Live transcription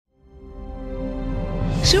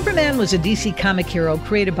Superman was a DC comic hero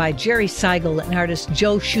created by Jerry Siegel and artist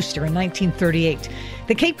Joe Shuster in 1938.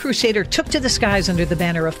 The Caped Crusader took to the skies under the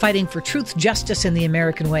banner of fighting for truth, justice, and the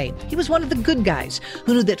American way. He was one of the good guys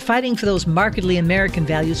who knew that fighting for those markedly American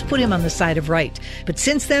values put him on the side of right. But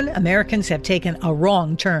since then, Americans have taken a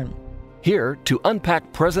wrong turn. Here to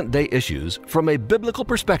unpack present-day issues from a biblical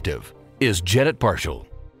perspective is Janet Parshall.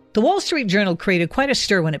 The Wall Street Journal created quite a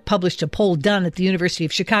stir when it published a poll done at the University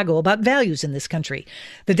of Chicago about values in this country.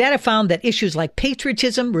 The data found that issues like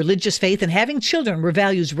patriotism, religious faith, and having children were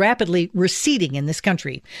values rapidly receding in this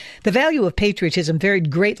country. The value of patriotism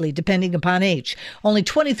varied greatly depending upon age. Only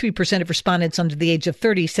 23% of respondents under the age of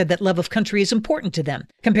 30 said that love of country is important to them,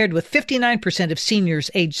 compared with 59% of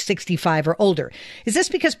seniors aged 65 or older. Is this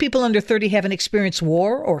because people under 30 haven't experienced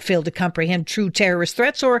war or failed to comprehend true terrorist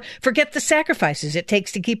threats or forget the sacrifices it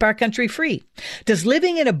takes to keep our country free? Does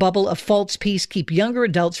living in a bubble of false peace keep younger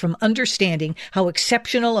adults from understanding how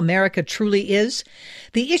exceptional America truly is?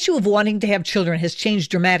 The issue of wanting to have children has changed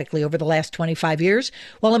dramatically over the last 25 years.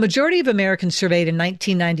 While a majority of Americans surveyed in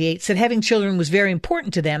 1998 said having children was very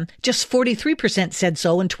important to them, just 43% said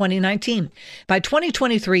so in 2019. By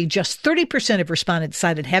 2023, just 30% of respondents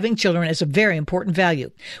cited having children as a very important value.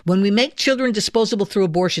 When we make children disposable through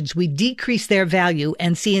abortions, we decrease their value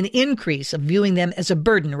and see an increase of viewing them as a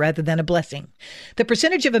burden rather than a blessing. The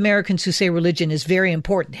percentage of Americans who say religion is very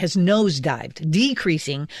important has nosedived,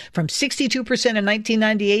 decreasing from 62% in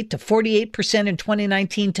 1998 to 48% in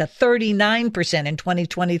 2019 to 39% in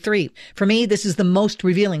 2023. For me, this is the most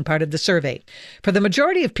revealing part of the survey. For the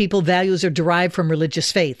majority of people, values are derived from religious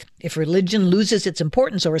faith. If religion loses its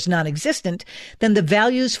importance or is non-existent, then the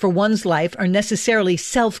values for one's life are necessarily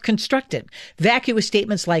self-constructed. Vacuous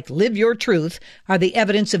statements like "live your truth" are the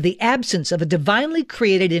evidence of the absence of a divinely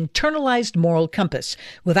created internalized moral compass.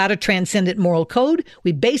 Without a transcendent moral code,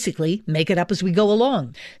 we basically make it up as we go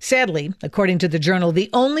along. Sadly, according to the journal,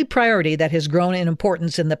 the only priority that has grown in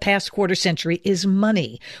importance in the past quarter century is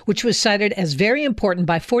money, which was cited as very important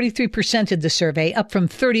by 43% of the survey, up from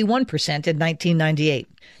 31% in 1998.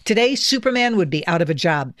 Today, Superman would be out of a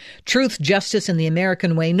job. Truth, justice, and the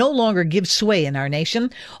American way no longer give sway in our nation.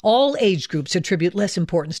 All age groups attribute less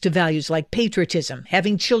importance to values like patriotism,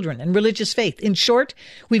 having children, and religious faith. In short,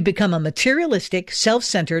 we've become a materialistic,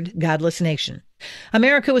 self-centered, godless nation.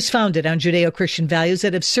 America was founded on Judeo-Christian values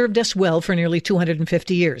that have served us well for nearly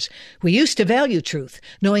 250 years. We used to value truth,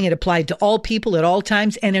 knowing it applied to all people at all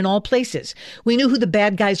times and in all places. We knew who the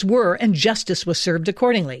bad guys were, and justice was served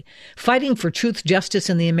accordingly. Fighting for truth, justice,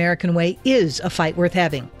 and the American way is a fight worth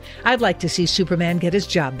having. I'd like to see Superman get his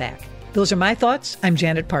job back. Those are my thoughts. I'm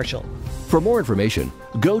Janet Parshall. For more information,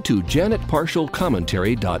 go to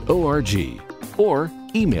janetparshallcommentary.org or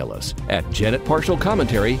email us at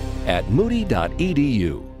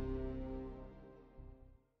janetparshallcommentary@moody.edu.